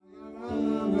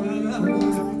La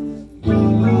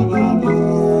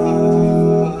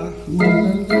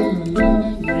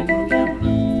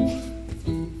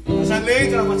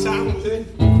facciamo così?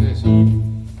 Sì.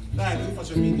 Dai, io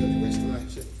faccio il video di questo, dai.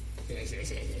 Sì.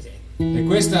 E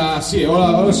questa sì,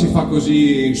 ora si fa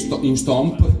così in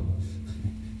stomp,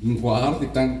 in quarti,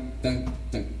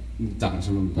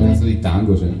 insomma un pezzo di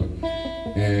tango sempre.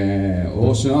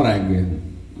 O se no reggae.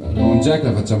 Con Jack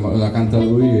la canta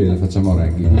lui e la facciamo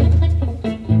reggae.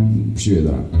 Si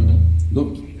vedrà.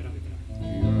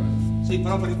 Sì,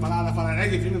 però per imparare a fare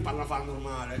reggae prima impara a fare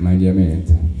normale.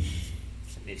 Mediamente.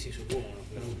 Nel senso buono,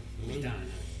 però quintana,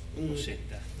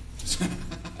 ossetta.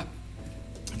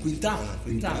 Quintana,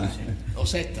 sì.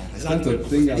 Ossetta, Esatto.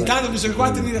 Intanto bisogna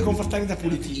qua tenere a confortare da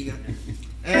pulitina.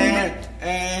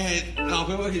 No,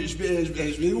 quello che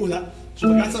svenuta sul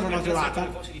ragazzo non l'ho trovata.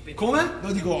 Come?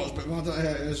 Non dico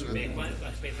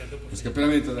aspetta, dopo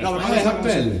scapellamento no, ma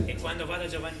cappelle. E quando vada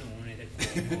Giovannone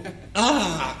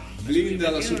blinda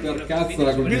la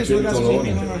supercazzola con il pentolone.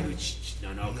 pentolone.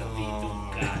 Non ho capito un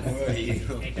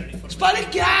cazzo.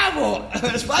 Sparecchiamo! È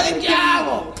chiarissimo,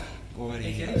 sparecchiamo.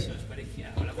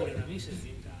 Lavora in una messa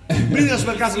aziendale. Blinda la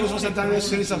supercazzo non so sentare nel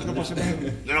sinistra perché posso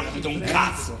non ho capito un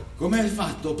cazzo. Come hai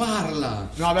fatto? Parla!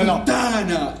 No, bello.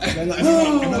 Puttana! È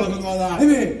bello quando va da.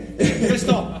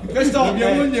 Questo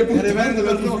mia moglie è Reverendo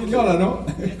Bernocchi, no?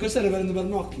 Questo è Reverendo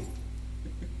Bernocchi.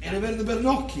 È Reverendo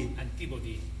Bernocchi.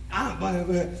 Antipodi.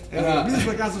 Blinda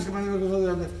per caso scappando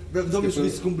dove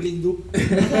subisco un blindu.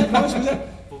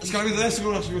 Scusa. Scambiando adesso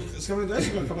con la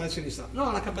cappella sinistra.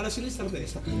 No, la cappella sinistra a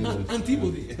destra.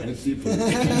 Antipodi.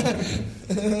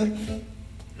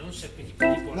 Non sapendo chi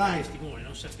porta testimone,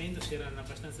 non sapendo se era una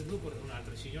abbastanza due porta un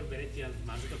altro. Il signor Beretti al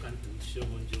mandato Cantuccio,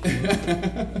 buongiorno.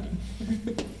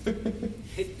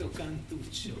 Detto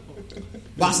Cantuccio.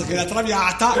 Basta che la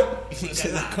traviata.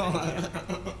 Siamo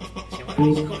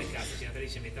amici come cazzo, siamo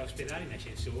andati a metà ospedale in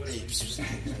ascensore.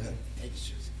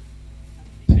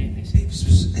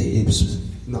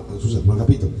 No, scusa, non ho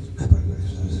capito.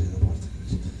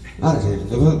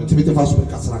 Che ti metti a fare super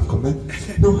cazzo con me?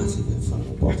 No, sì, devo fare un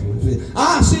aborto.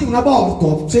 Ah, sì, un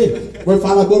aborto! Sì, vuoi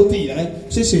fare l'abortire?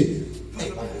 Sì.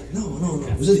 No,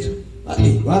 cosa dici?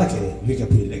 Guarda che mica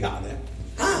più illegale.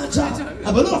 Ah, già. Ma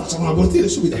allora facciamo un abortire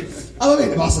subito. Va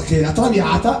bene, basta che la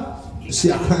traviata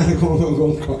sia con Io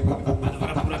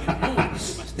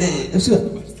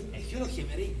lo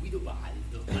chiamerei Guido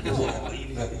Baldo. Ma no,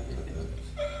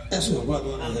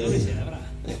 dove se l'avrà?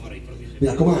 Mi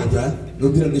raccomando,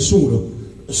 non dire a nessuno, è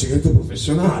un segreto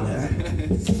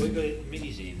professionale. Poi me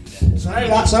li sente. Sarai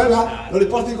là, lo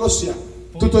riporti così,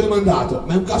 tutto rimandato,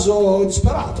 ma è un caso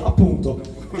disperato, appunto.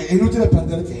 È inutile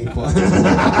perdere tempo.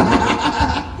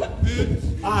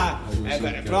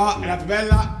 Però è la più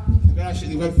bella scena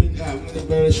di quel film, una delle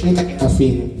belle scene alla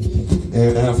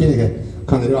fine che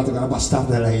quando è arrivato quella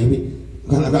bastarda della Amy,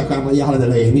 quella maiale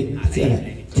della Amy,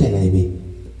 che è l'Amy?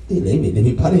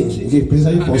 L'Amy Paresi, che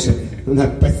pensavo io fosse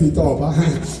un pezzo di topa.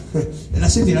 E la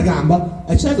senti la gamba?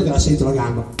 È certo che la sento la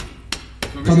gamba.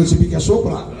 Quando ci picca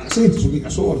sopra, la sento, ci picca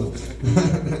sordo.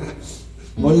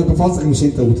 Voglio per forza che mi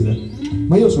senta utile.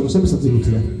 Ma io sono sempre stato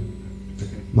inutile.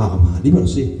 Ma libero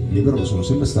sì, libero lo sono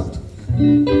sempre stato.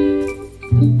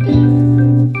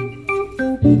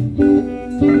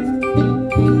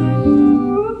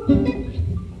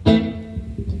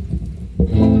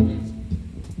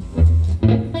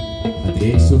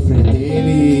 Adesso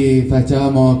fratelli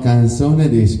facciamo canzone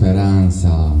di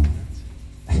speranza.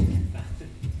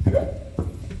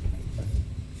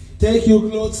 Take your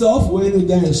clothes off when you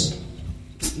dance.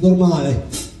 Normale.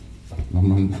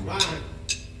 1,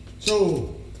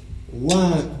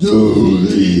 2,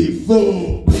 3,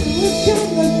 4.